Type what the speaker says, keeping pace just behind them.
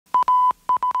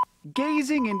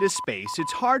Gazing into space,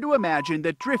 it's hard to imagine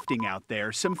that drifting out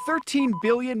there some 13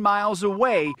 billion miles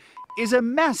away is a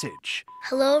message.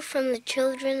 Hello from the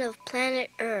children of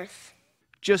planet Earth.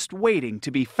 Just waiting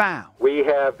to be found. We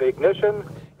have ignition.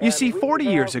 You see, 40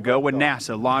 years ago when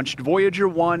NASA launched Voyager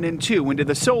 1 and 2 into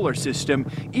the solar system,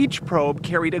 each probe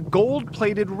carried a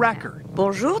gold-plated record.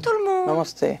 Bonjour tout le monde.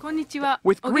 Namaste. Konnichiwa.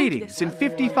 With greetings in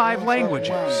 55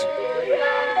 languages.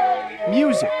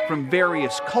 Music from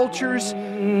various cultures,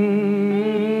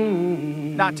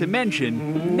 not to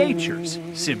mention nature's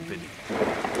symphony.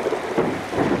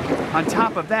 On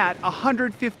top of that,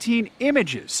 115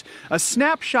 images, a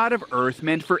snapshot of Earth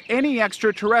meant for any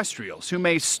extraterrestrials who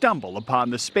may stumble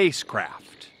upon the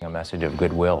spacecraft. A message of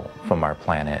goodwill from our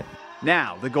planet.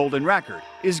 Now, the golden record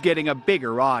is getting a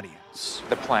bigger audience.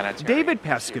 The planetary David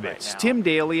Peskovitz, Tim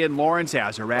Daly, and Lawrence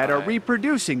Azarad are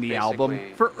reproducing the album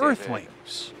for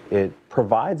Earthlings. It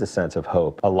provides a sense of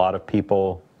hope. A lot of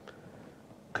people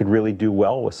could really do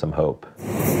well with some hope.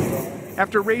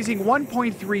 After raising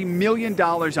 $1.3 million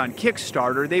on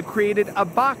Kickstarter, they've created a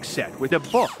box set with a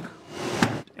book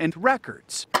and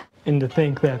records. And to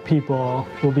think that people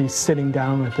will be sitting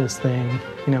down with this thing,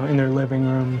 in their living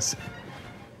rooms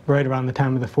right around the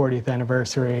time of the 40th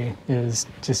anniversary is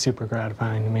just super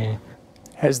gratifying to me.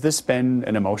 Has this been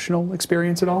an emotional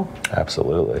experience at all?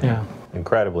 Absolutely. Yeah.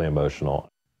 Incredibly emotional.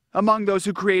 Among those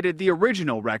who created the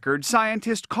original record,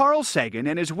 scientist Carl Sagan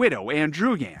and his widow, Ann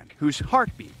Druyan, whose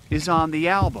heartbeat is on the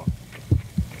album.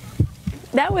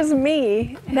 That was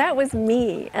me. That was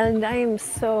me. And I am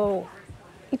so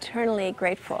eternally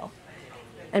grateful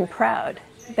and proud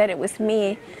that it was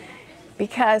me,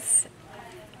 because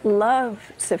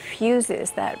love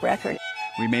suffuses that record.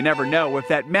 We may never know if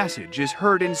that message is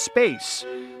heard in space,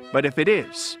 but if it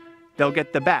is, they'll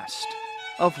get the best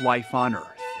of life on Earth.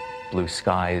 Blue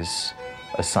skies,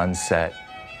 a sunset,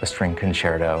 a string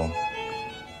concerto,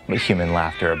 human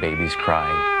laughter, a baby's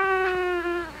cry.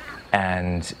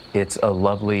 And it's a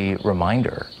lovely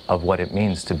reminder of what it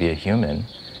means to be a human.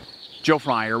 Joe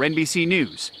Fryer, NBC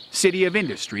News, City of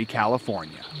Industry,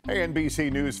 California. Hey, NBC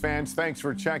News fans, thanks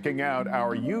for checking out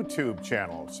our YouTube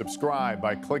channel. Subscribe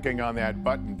by clicking on that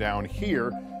button down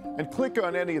here, and click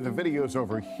on any of the videos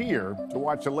over here to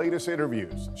watch the latest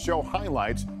interviews, show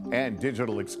highlights, and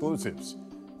digital exclusives.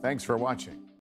 Thanks for watching.